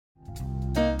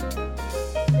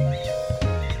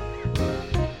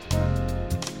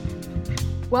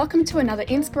Welcome to another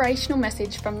inspirational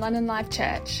message from London Life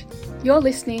Church. You're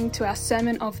listening to our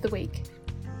Sermon of the Week.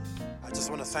 I just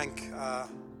want to thank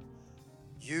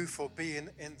you for being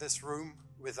in this room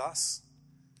with us.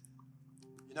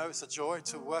 You know, it's a joy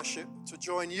to worship, to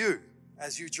join you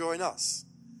as you join us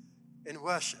in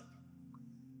worship.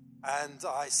 And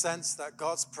I sense that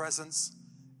God's presence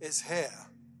is here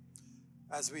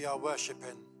as we are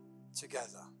worshiping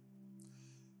together.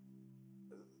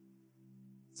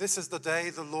 This is the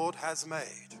day the Lord has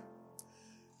made.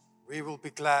 We will be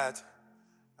glad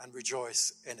and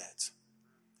rejoice in it.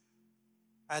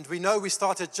 And we know we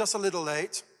started just a little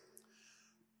late,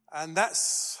 and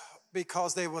that's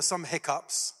because there were some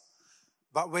hiccups,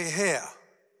 but we're here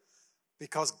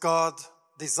because God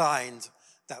designed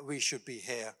that we should be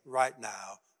here right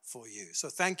now for you. So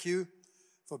thank you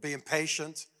for being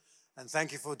patient, and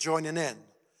thank you for joining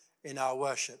in our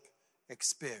worship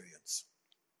experience.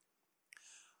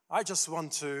 I just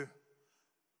want to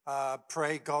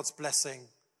pray God's blessing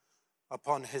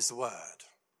upon His word.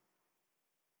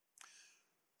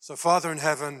 So, Father in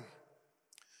heaven,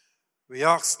 we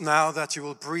ask now that you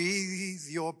will breathe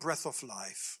your breath of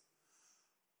life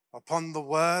upon the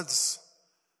words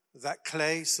that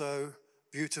Clay so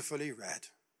beautifully read,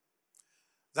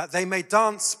 that they may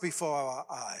dance before our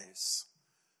eyes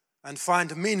and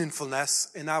find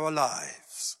meaningfulness in our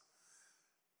lives,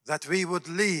 that we would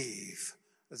leave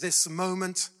this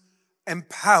moment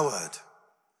empowered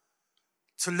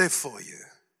to live for you,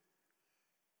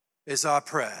 is our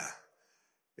prayer.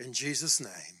 In Jesus'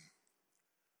 name,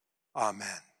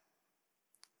 amen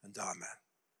and amen.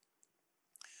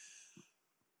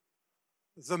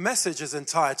 The message is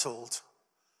entitled,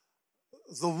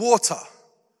 "The Water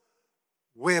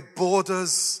Where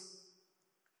Borders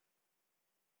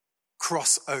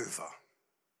Cross Over."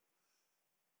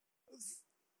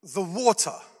 The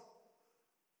water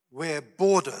where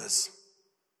borders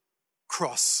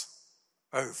cross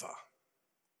over.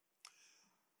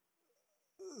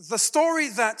 The story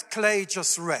that Clay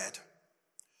just read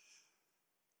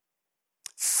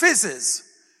fizzes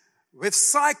with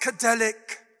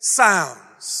psychedelic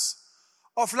sounds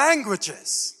of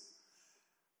languages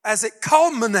as it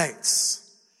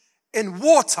culminates in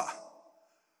water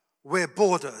where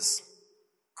borders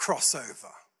cross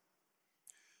over.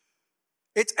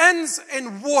 It ends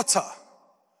in water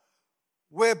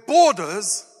where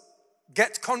borders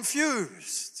get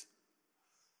confused.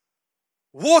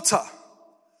 Water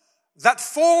that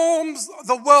forms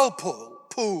the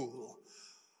whirlpool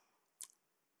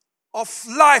of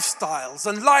lifestyles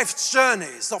and life's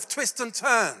journeys of twists and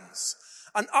turns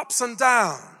and ups and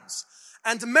downs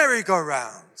and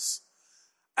merry-go-rounds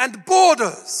and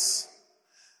borders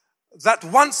that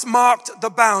once marked the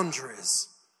boundaries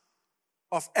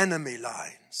of enemy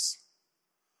lines.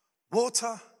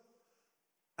 Water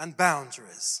and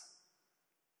boundaries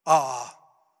are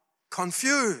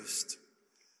confused,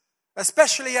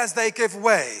 especially as they give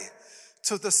way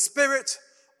to the spirit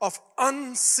of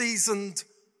unseasoned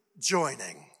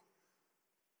joining,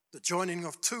 the joining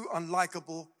of two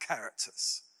unlikable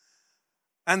characters,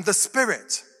 and the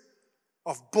spirit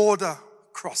of border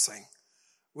crossing,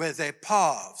 where their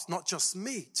paths not just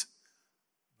meet,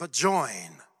 but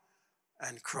join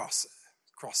and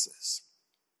crosses.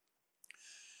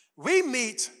 We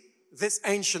meet this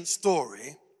ancient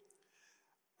story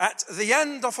at the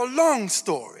end of a long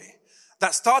story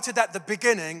that started at the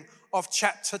beginning of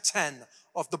chapter 10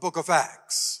 of the book of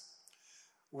Acts,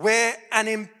 where an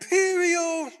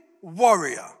imperial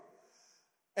warrior,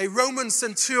 a Roman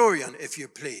centurion, if you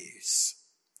please,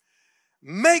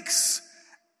 makes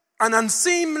an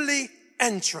unseemly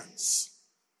entrance.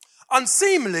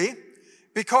 Unseemly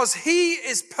because he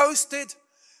is posted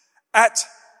at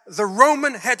the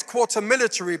Roman headquarter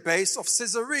military base of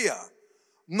Caesarea,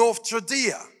 North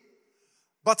Judea,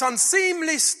 but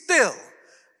unseemly still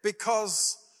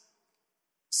because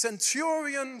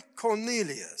Centurion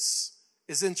Cornelius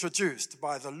is introduced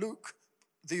by Luke,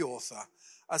 the author,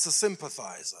 as a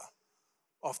sympathizer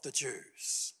of the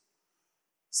Jews.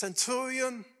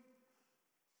 Centurion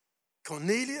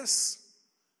Cornelius,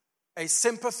 a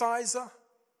sympathizer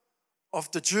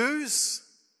of the Jews.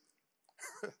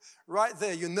 Right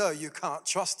there, you know you can't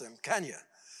trust him, can you?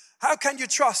 How can you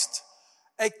trust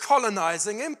a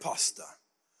colonizing imposter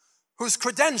whose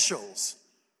credentials,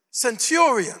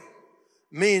 centurion,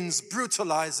 means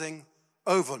brutalizing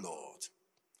overlord?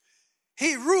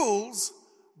 He rules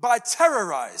by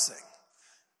terrorizing,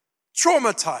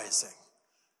 traumatizing,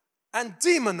 and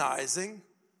demonizing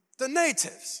the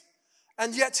natives.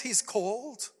 And yet he's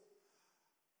called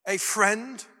a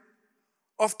friend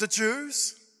of the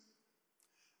Jews.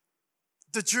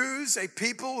 The Jews, a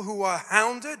people who are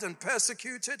hounded and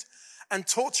persecuted and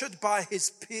tortured by his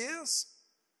peers?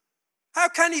 How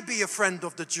can he be a friend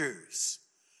of the Jews?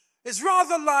 It's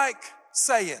rather like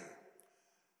saying,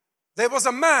 there was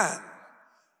a man,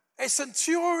 a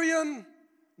centurion,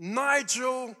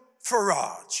 Nigel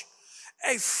Farage,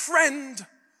 a friend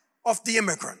of the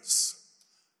immigrants.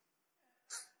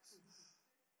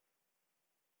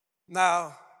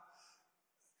 Now,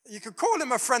 you could call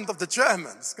him a friend of the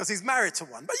Germans because he's married to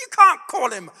one, but you can't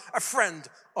call him a friend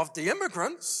of the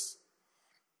immigrants.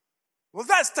 Well,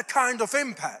 that's the kind of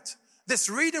impact this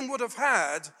reading would have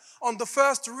had on the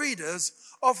first readers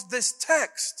of this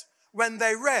text when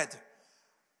they read,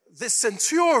 this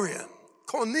centurion,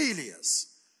 Cornelius,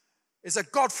 is a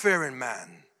God-fearing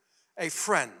man, a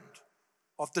friend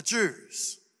of the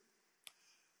Jews.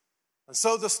 And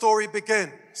so the story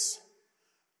begins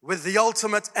with the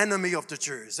ultimate enemy of the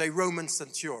Jews, a Roman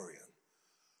centurion,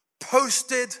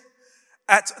 posted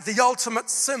at the ultimate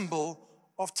symbol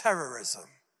of terrorism,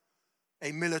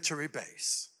 a military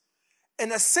base,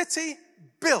 in a city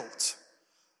built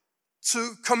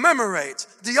to commemorate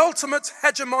the ultimate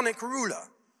hegemonic ruler,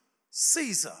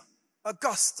 Caesar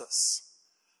Augustus,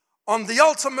 on the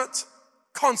ultimate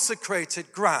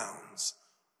consecrated grounds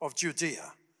of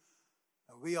Judea.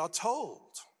 And we are told,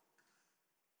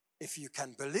 if you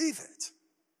can believe it,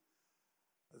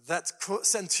 that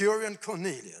centurion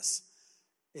Cornelius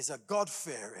is a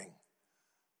God-fearing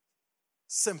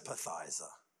sympathizer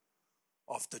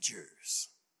of the Jews.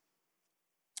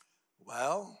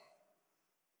 Well,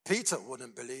 Peter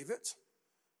wouldn't believe it,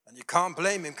 and you can't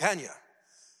blame him, can you?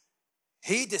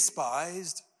 He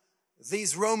despised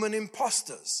these Roman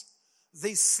impostors,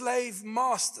 these slave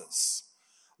masters,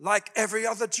 like every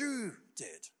other Jew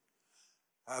did.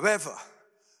 However,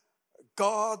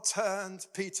 God turned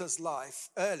Peter's life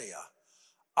earlier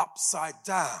upside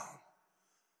down,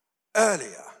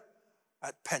 earlier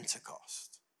at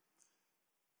Pentecost.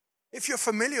 If you're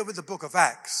familiar with the book of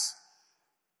Acts,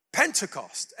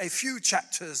 Pentecost, a few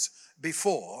chapters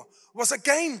before, was a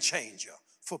game changer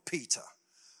for Peter.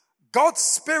 God's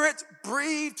Spirit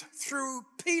breathed through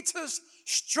Peter's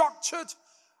structured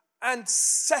and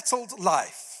settled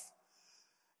life.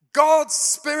 God's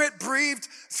Spirit breathed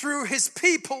through his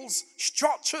people's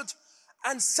structured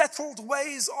and settled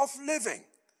ways of living.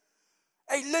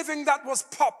 A living that was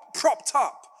propped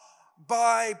up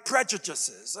by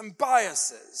prejudices and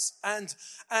biases and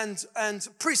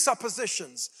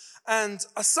presuppositions and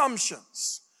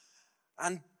assumptions.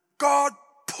 And God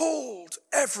pulled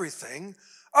everything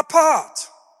apart.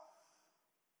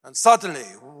 And suddenly,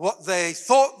 what they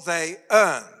thought they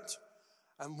earned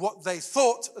and what they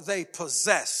thought they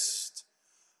possessed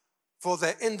for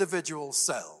their individual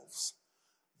selves,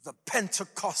 the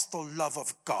Pentecostal love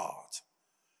of God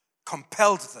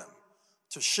compelled them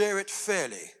to share it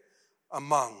fairly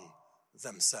among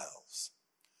themselves.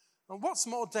 And what's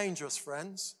more dangerous,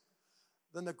 friends,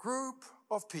 than a group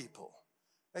of people,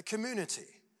 a community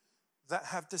that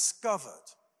have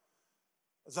discovered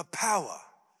the power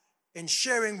in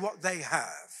sharing what they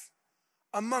have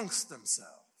amongst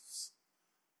themselves?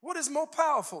 What is more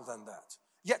powerful than that,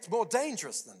 yet more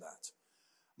dangerous than that?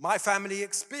 My family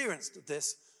experienced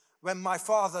this when my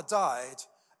father died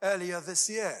earlier this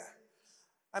year.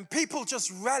 And people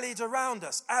just rallied around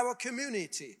us. Our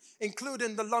community,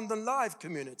 including the London Live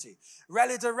community,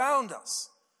 rallied around us.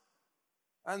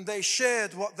 And they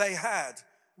shared what they had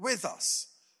with us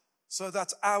so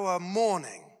that our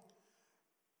mourning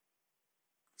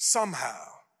somehow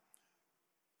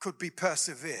could be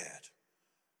persevered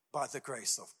by the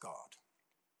grace of God.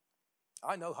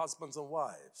 I know husbands and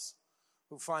wives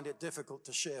who find it difficult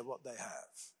to share what they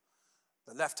have.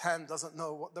 The left hand doesn't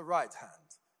know what the right hand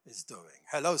is doing.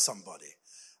 Hello, somebody.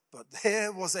 But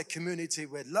there was a community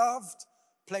where love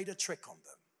played a trick on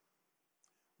them.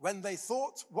 When they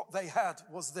thought what they had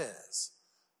was theirs,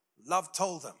 love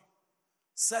told them,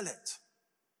 sell it,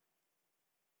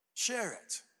 share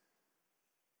it,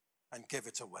 and give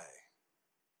it away.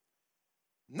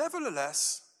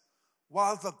 Nevertheless,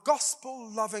 while the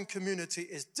gospel-loving community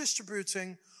is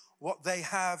distributing what they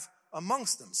have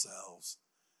amongst themselves,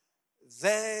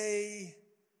 they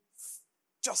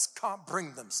just can't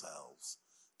bring themselves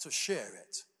to share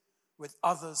it with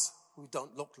others who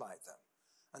don't look like them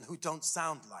and who don't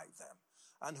sound like them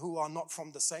and who are not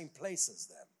from the same place as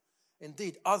them.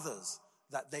 Indeed, others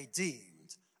that they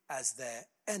deemed as their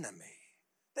enemy.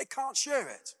 They can't share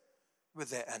it with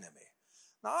their enemy.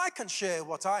 Now, I can share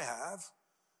what I have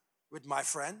with my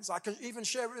friends. I can even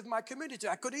share it with my community.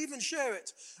 I could even share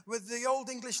it with the old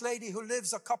English lady who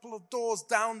lives a couple of doors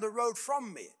down the road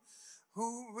from me.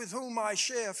 with whom I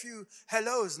share a few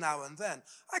hellos now and then.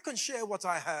 I can share what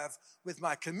I have with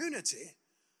my community,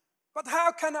 but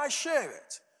how can I share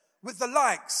it with the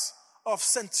likes of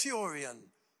Centurion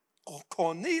or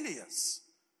Cornelius?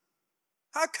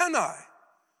 How can I?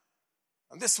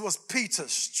 And this was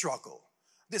Peter's struggle.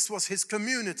 This was his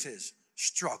community's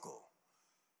struggle.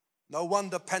 No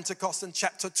wonder Pentecost in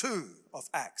chapter 2 of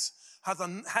Acts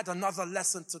had another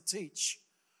lesson to teach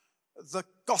the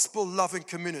gospel-loving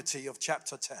community of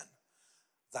chapter 10,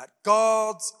 that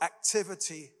God's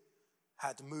activity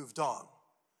had moved on,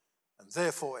 and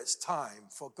therefore it's time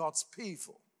for God's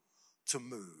people to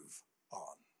move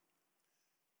on.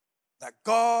 That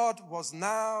God was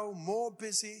now more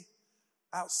busy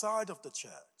outside of the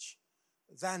church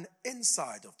than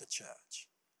inside of the church,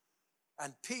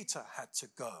 and Peter had to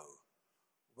go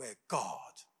where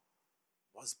God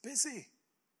was busy.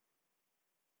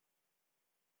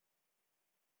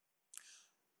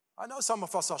 I know some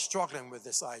of us are struggling with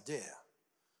this idea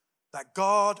that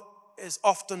God is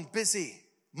often busy,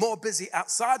 more busy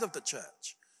outside of the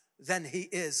church than he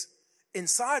is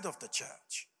inside of the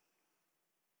church.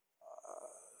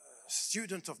 A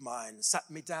student of mine sat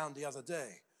me down the other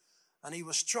day, and he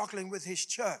was struggling with his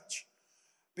church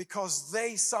because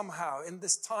they somehow, in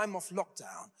this time of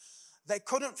lockdown, they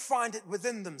couldn't find it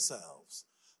within themselves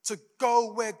to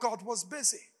go where God was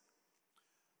busy.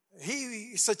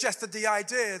 He suggested the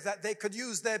idea that they could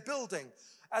use their building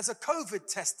as a COVID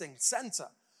testing center,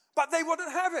 but they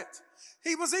wouldn't have it.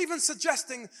 He was even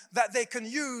suggesting that they can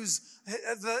use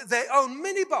their own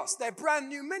minibus, their brand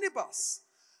new minibus,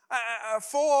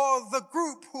 for the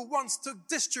group who wants to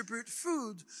distribute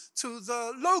food to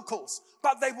the locals,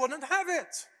 but they wouldn't have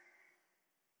it.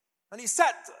 And he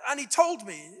sat and he told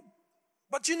me,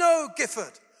 but you know,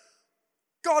 Gifford,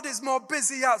 God is more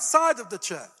busy outside of the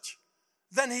church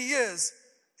than he is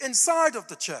inside of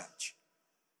the church.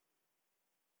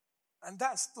 And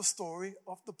that's the story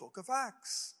of the book of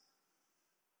Acts.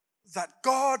 That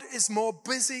God is more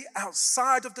busy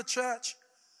outside of the church,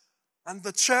 and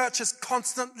the church is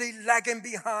constantly lagging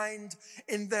behind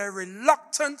in their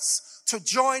reluctance to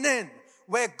join in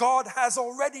where God has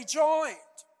already joined.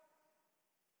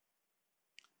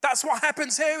 That's what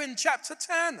happens here in chapter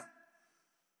 10.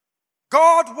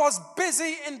 God was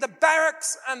busy in the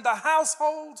barracks and the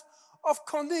household of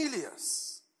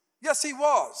Cornelius. Yes, he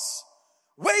was.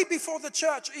 Way before the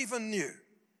church even knew.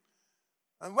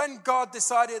 And when God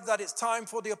decided that it's time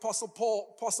for the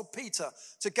Apostle Peter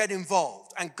to get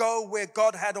involved and go where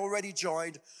God had already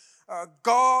joined,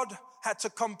 God had to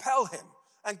compel him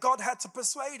and God had to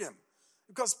persuade him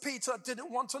because Peter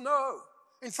didn't want to know.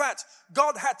 In fact,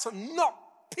 God had to knock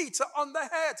Peter on the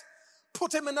head,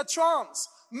 put him in a trance,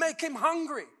 make him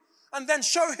hungry, and then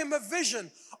show him a vision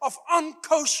of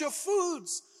unkosher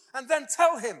foods, and then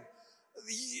tell him,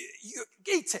 you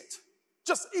eat it.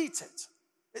 Just eat it.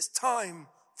 It's time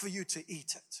for you to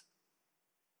eat it.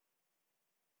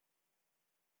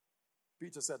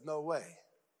 Peter said, no way.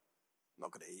 I'm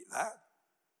not going to eat that.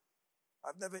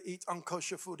 I've never eaten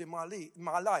unkosher food in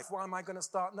my life. Why am I going to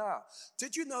start now?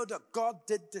 Did you know that God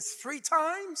did this 3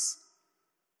 times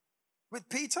with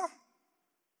Peter?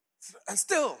 And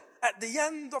still, at the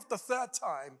end of the 3rd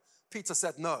time, Peter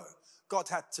said no. God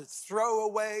had to throw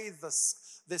away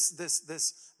this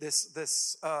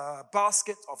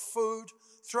basket of food,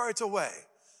 throw it away.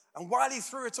 And while he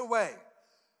threw it away,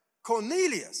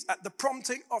 Cornelius, at the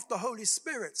prompting of the Holy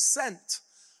Spirit, sent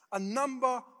a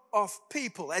number of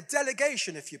people, a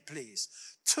delegation, if you please,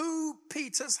 to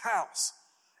Peter's house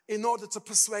in order to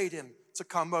persuade him to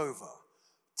come over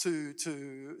to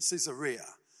Caesarea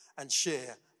and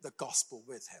share the gospel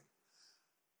with him.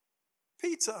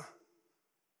 Peter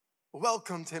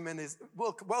welcomed them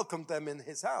in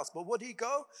his house, but would he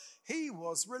go? He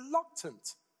was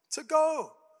reluctant to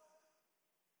go.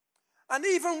 And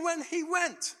even when he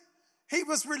went, he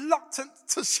was reluctant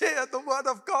to share the word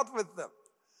of God with them.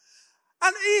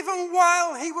 And even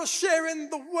while he was sharing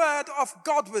the word of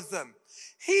God with them,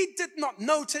 he did not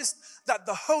notice that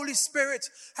the Holy Spirit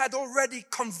had already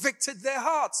convicted their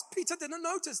hearts. Peter didn't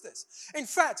notice this. In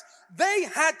fact, they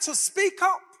had to speak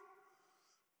up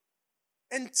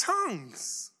in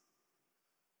tongues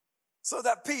so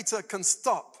that Peter can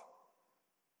stop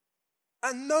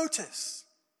and notice.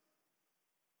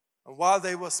 And while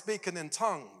they were speaking in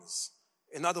tongues,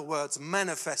 in other words,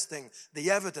 manifesting the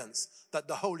evidence that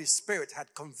the Holy Spirit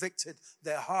had convicted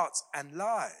their hearts and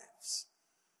lives,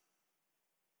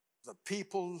 the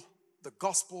people, the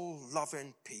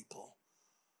gospel-loving people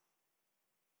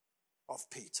of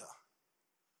Peter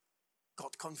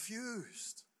got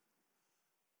confused.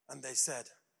 And they said,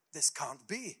 this can't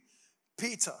be.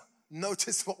 Peter,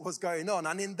 noticed what was going on.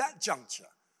 And in that juncture,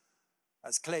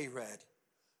 as Clay read,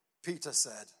 Peter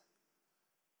said,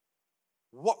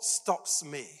 what stops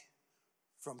me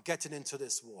from getting into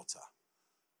this water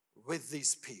with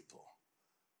these people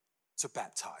to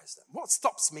baptize them? What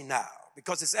stops me now?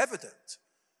 Because it's evident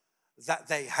that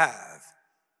they have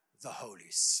the Holy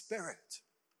Spirit.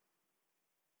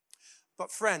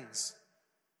 But friends,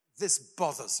 this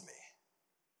bothers me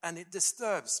and it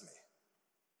disturbs me.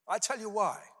 I tell you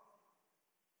why.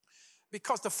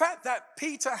 Because the fact that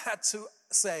Peter had to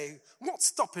say, what's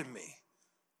stopping me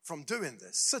from doing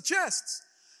this, suggests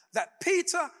that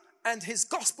Peter and his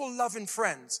gospel-loving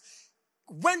friends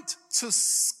went to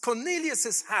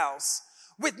Cornelius' house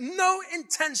with no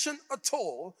intention at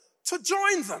all to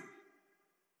join them.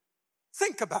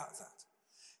 Think about that.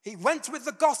 He went with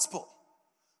the gospel,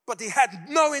 but he had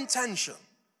no intention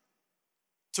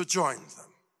to join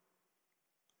them.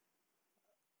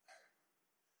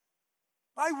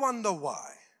 I wonder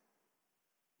why.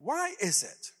 Why is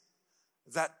it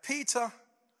that Peter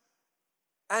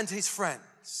and his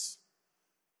friends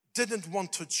didn't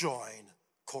want to join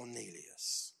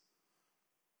Cornelius?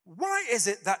 Why is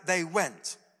it that they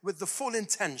went with the full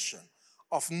intention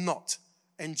of not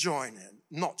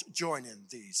joining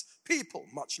these people,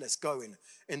 much less going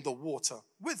in the water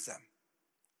with them?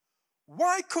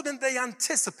 Why couldn't they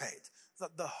anticipate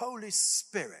that the Holy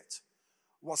Spirit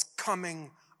was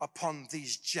coming upon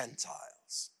these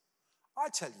Gentiles? I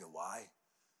tell you why.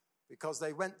 Because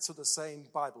they went to the same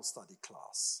Bible study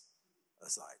class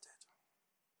as I did,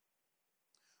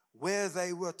 where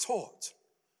they were taught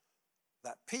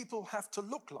that people have to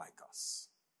look like us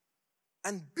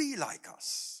and be like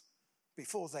us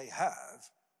before they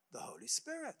have the Holy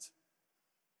Spirit.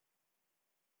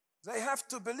 They have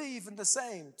to believe in the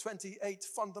same 28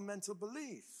 fundamental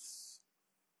beliefs.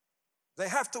 They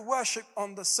have to worship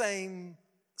on the same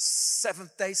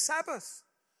seventh-day Sabbath.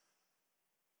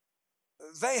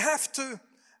 They have to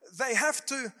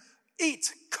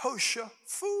eat kosher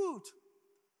food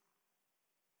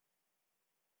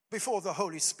before the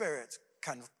Holy Spirit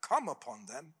can come upon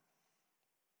them.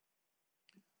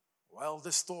 Well,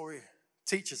 this story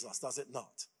teaches us, does it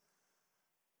not,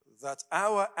 that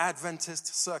our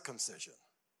Adventist circumcision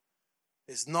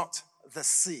is not the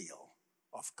seal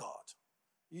of God.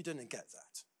 You didn't get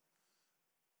that.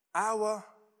 Our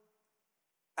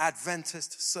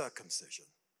Adventist circumcision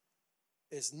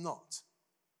is not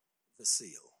the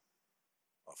seal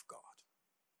of God.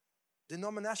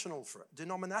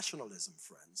 Denominationalism,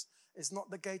 friends, is not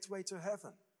the gateway to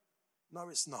heaven. No,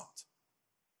 it's not.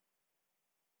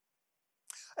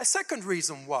 A second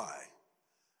reason why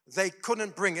they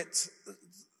couldn't bring it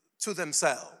to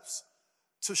themselves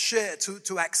to share,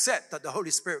 to accept that the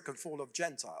Holy Spirit can fall on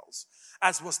Gentiles,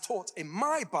 as was taught in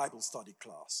my Bible study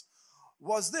class,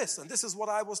 was this, and this is what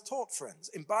I was taught, friends,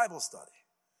 in Bible study,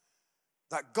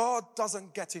 that God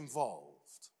doesn't get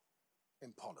involved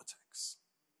in politics.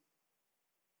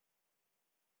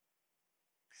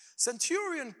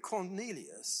 Centurion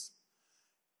Cornelius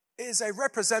is a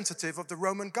representative of the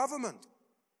Roman government.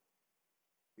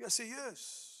 Yes, he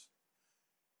is.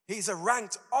 He's a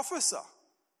ranked officer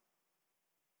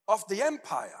of the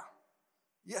empire.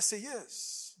 Yes, he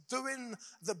is. Doing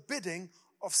the bidding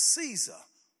of Caesar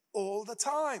all the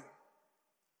time.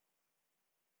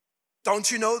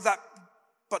 Don't you know that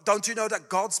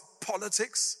God's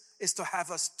politics is to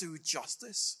have us do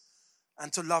justice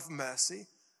and to love mercy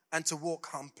and to walk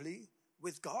humbly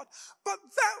with God? But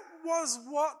that was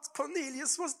what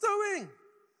Cornelius was doing.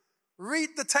 Read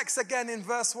the text again in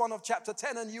verse 1 of chapter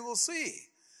 10 and you will see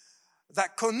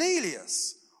that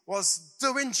Cornelius was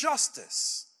doing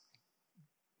justice,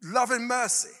 loving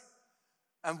mercy,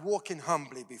 and walking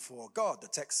humbly before God. The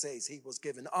text says he was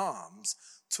giving alms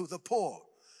to the poor.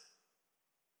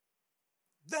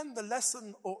 Then the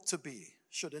lesson ought to be,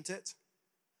 shouldn't it?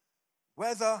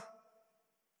 Wherever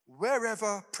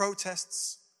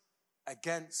protests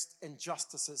against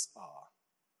injustices are,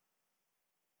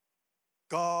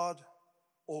 God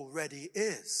already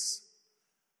is.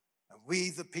 And we,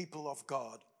 the people of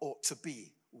God, ought to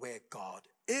be where God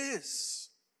is.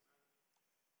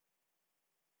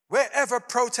 Wherever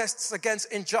protests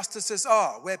against injustices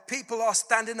are, where people are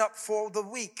standing up for the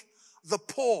weak, the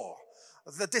poor,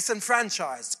 the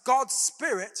disenfranchised, God's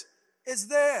Spirit is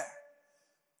there.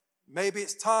 Maybe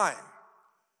it's time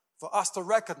for us to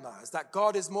recognize that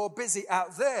God is more busy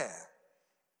out there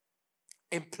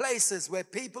in places where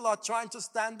people are trying to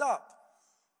stand up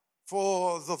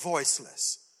for the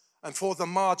voiceless and for the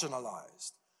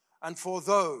marginalized and for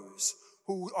those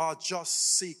who are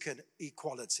just seeking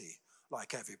equality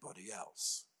like everybody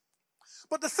else.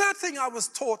 But the third thing I was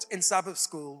taught in Sabbath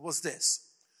school was this.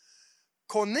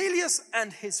 Cornelius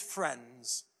and his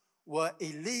friends were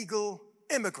illegal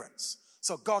immigrants,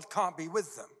 so God can't be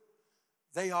with them.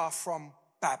 They are from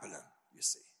Babylon, you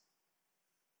see.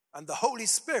 And the Holy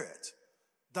Spirit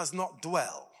does not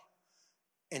dwell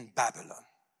in Babylon.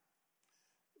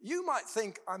 You might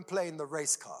think I'm playing the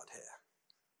race card here,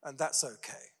 and that's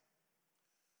okay.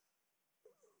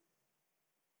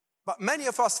 But many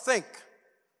of us think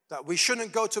that we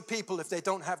shouldn't go to people if they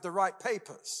don't have the right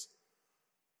papers,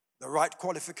 the right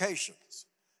qualifications,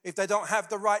 if they don't have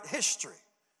the right history.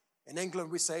 In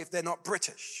England, we say if they're not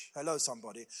British. Hello,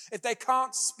 somebody. If they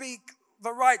can't speak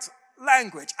the right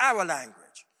language, our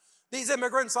language. These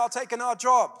immigrants are taking our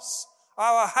jobs,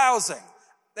 our housing.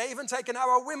 They're even taking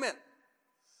our women.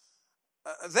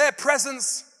 Their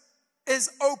presence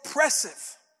is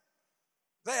oppressive.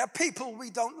 They are people we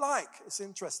don't like. It's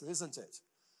interesting, isn't it?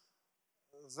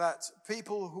 That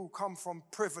people who come from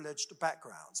privileged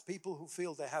backgrounds, people who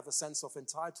feel they have a sense of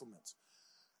entitlement,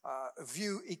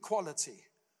 view equality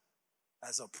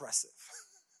as oppressive.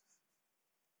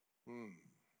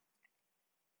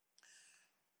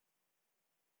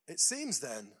 It seems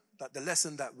then that the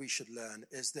lesson that we should learn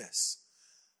is this,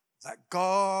 that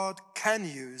God can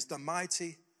use the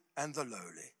mighty and the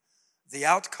lowly, the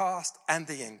outcast and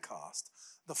the incast,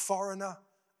 the foreigner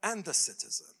and the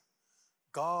citizen.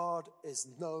 God is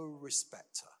no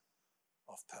respecter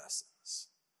of persons.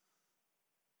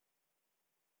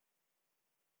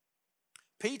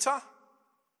 Peter,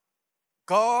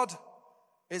 God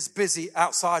is busy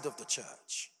outside of the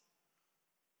church.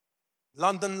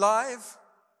 London Live,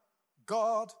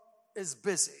 God is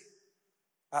busy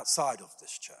outside of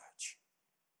this church.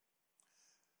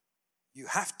 You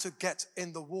have to get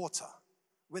in the water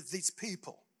with these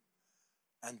people.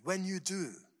 And when you do,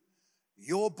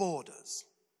 your borders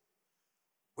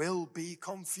will be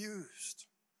confused.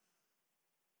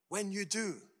 When you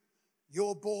do,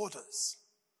 your borders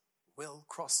will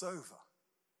cross over.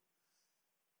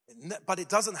 But it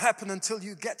doesn't happen until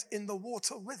you get in the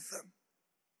water with them.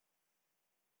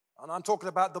 And I'm talking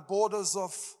about the borders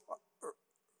of,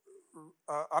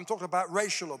 I'm talking about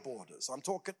racial borders. I'm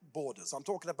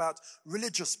talking about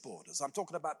religious borders. I'm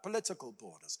talking about political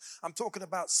borders. I'm talking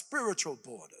about spiritual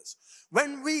borders.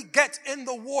 When we get in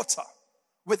the water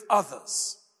with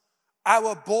others,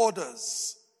 our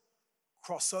borders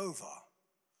cross over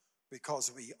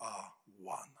because we are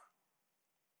one.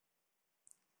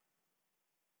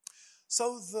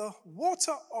 So the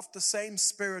water of the same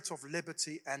spirit of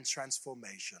liberty and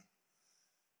transformation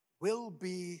will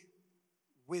be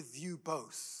with you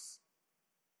both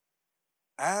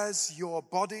as your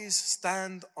bodies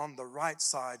stand on the right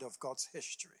side of God's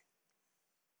history.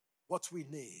 What we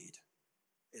need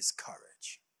is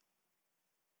courage.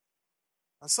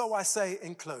 And so I say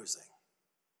in closing,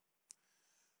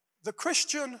 the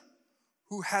Christian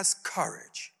who has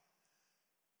courage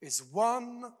is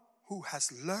one who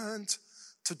has learned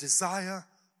to desire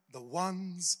the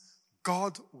ones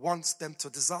God wants them to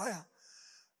desire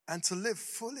and to live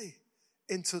fully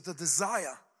into the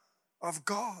desire of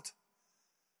God,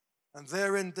 and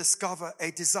therein discover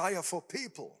a desire for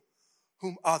people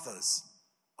whom others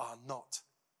are not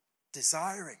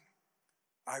desiring.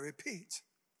 I repeat,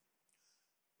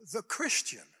 the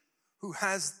Christian who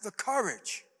has the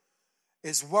courage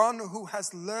is one who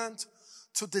has learned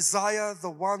to desire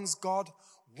the ones God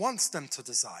wants them to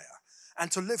desire and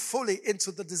to live fully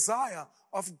into the desire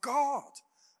of God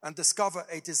and discover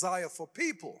a desire for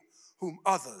people whom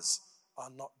others are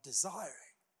not desiring.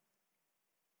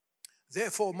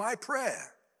 Therefore, my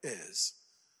prayer is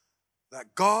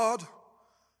that God,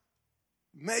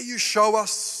 may you show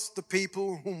us the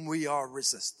people whom we are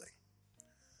resisting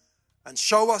and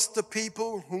show us the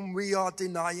people whom we are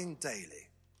denying daily,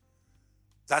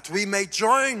 that we may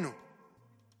join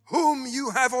whom you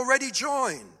have already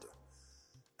joined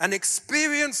and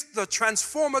experience the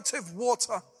transformative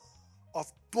water of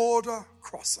border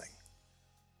crossing,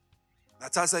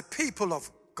 that as a people of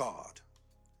God,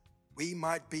 we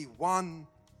might be one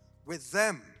with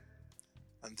them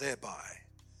and thereby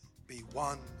be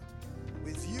one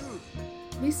with you.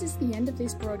 This is the end of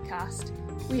this broadcast.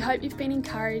 We hope you've been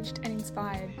encouraged and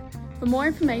inspired. For more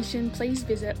information, please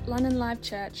visit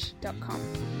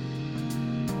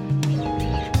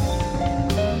londonlivechurch.com.